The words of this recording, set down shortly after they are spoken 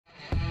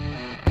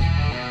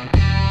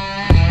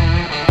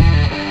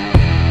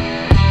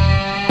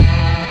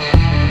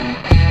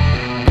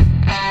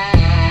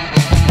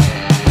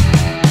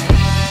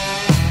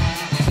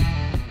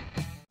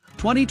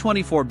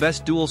2024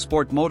 Best Dual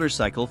Sport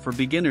Motorcycle for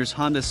Beginners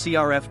Honda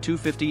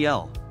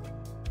CRF250L.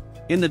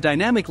 In the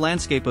dynamic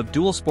landscape of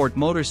dual sport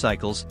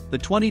motorcycles, the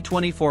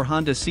 2024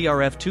 Honda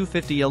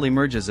CRF250L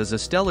emerges as a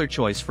stellar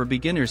choice for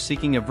beginners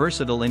seeking a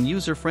versatile and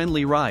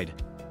user-friendly ride.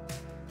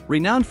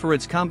 Renowned for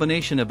its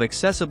combination of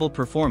accessible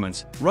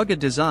performance, rugged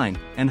design,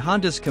 and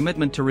Honda's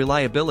commitment to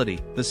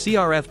reliability, the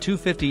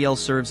CRF250L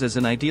serves as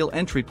an ideal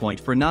entry point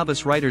for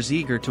novice riders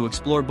eager to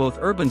explore both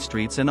urban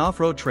streets and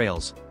off-road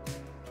trails.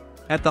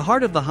 At the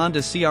heart of the Honda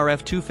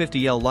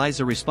CRF250L lies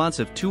a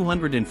responsive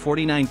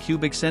 249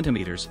 cubic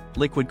centimeters,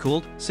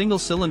 liquid-cooled,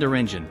 single-cylinder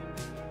engine.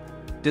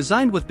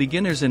 Designed with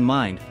beginners in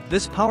mind,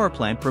 this power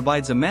plant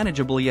provides a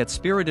manageable yet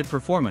spirited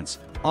performance,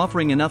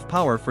 offering enough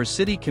power for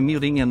city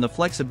commuting and the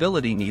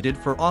flexibility needed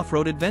for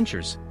off-road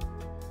adventures.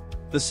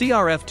 The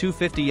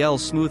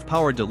CRF250L's smooth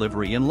power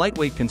delivery and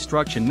lightweight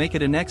construction make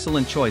it an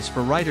excellent choice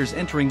for riders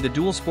entering the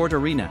dual sport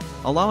arena,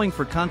 allowing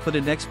for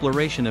confident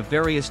exploration of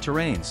various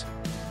terrains.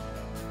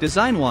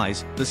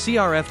 Design-wise, the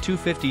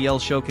CRF250L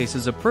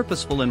showcases a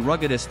purposeful and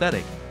rugged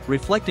aesthetic,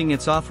 reflecting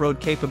its off-road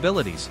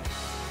capabilities.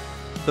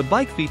 The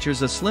bike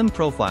features a slim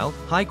profile,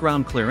 high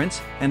ground clearance,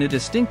 and a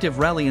distinctive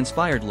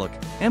rally-inspired look,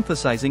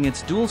 emphasizing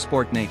its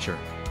dual-sport nature.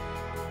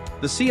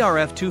 The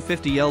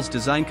CRF250L's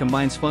design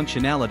combines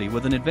functionality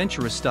with an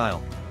adventurous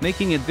style,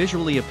 making it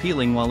visually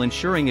appealing while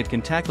ensuring it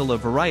can tackle a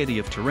variety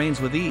of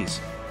terrains with ease.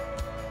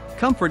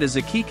 Comfort is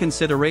a key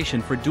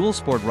consideration for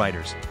dual-sport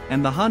riders,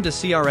 and the Honda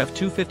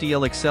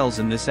CRF250L excels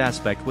in this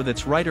aspect with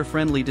its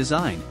rider-friendly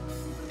design.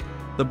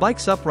 The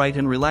bike's upright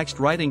and relaxed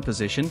riding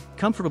position,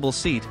 comfortable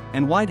seat,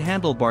 and wide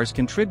handlebars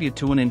contribute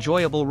to an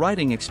enjoyable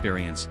riding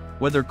experience,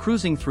 whether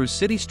cruising through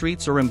city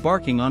streets or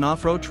embarking on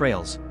off-road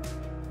trails.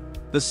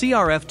 The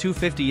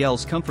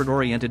CRF250L's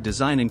comfort-oriented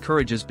design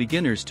encourages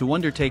beginners to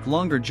undertake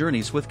longer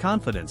journeys with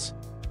confidence.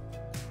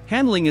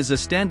 Handling is a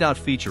standout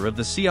feature of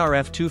the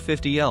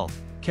CRF250L,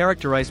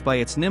 characterized by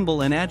its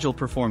nimble and agile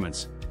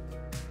performance.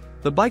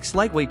 The bike's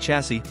lightweight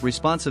chassis,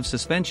 responsive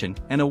suspension,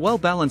 and a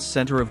well-balanced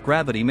center of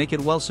gravity make it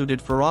well-suited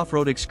for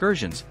off-road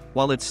excursions,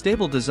 while its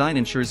stable design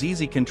ensures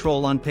easy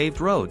control on paved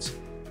roads.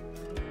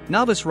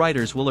 Novice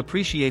riders will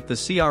appreciate the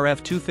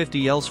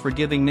CRF250L's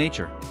forgiving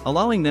nature,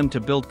 allowing them to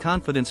build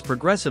confidence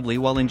progressively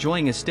while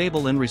enjoying a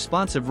stable and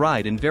responsive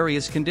ride in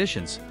various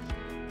conditions.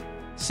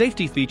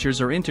 Safety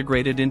features are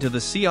integrated into the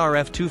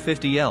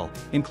CRF250L,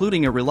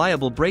 including a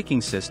reliable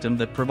braking system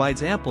that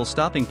provides ample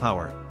stopping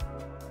power.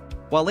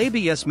 While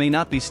ABS may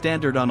not be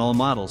standard on all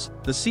models,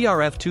 the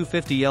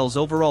CRF250L's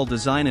overall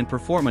design and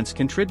performance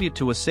contribute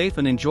to a safe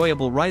and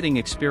enjoyable riding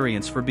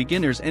experience for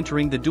beginners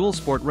entering the dual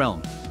sport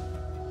realm.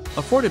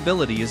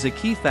 Affordability is a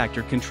key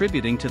factor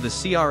contributing to the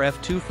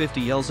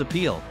CRF250L's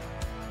appeal.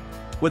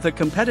 With a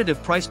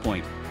competitive price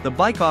point, the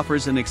bike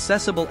offers an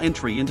accessible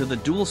entry into the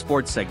dual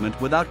sport segment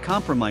without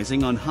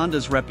compromising on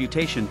Honda's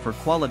reputation for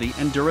quality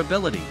and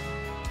durability.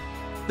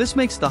 This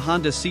makes the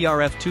Honda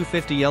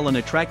CRF250L an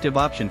attractive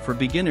option for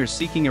beginners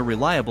seeking a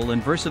reliable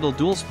and versatile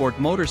dual sport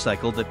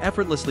motorcycle that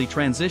effortlessly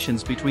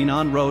transitions between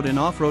on-road and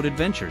off-road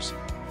adventures.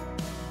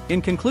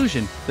 In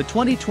conclusion, the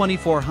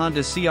 2024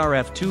 Honda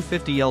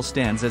CRF250L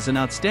stands as an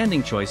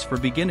outstanding choice for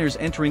beginners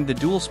entering the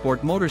dual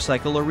sport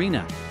motorcycle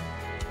arena.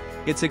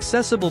 Its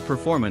accessible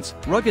performance,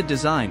 rugged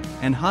design,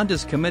 and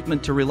Honda's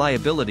commitment to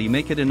reliability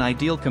make it an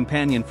ideal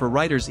companion for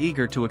riders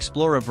eager to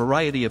explore a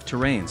variety of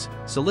terrains,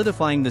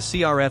 solidifying the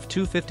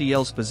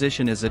CRF250L's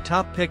position as a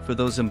top pick for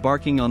those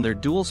embarking on their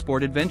dual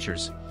sport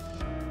adventures.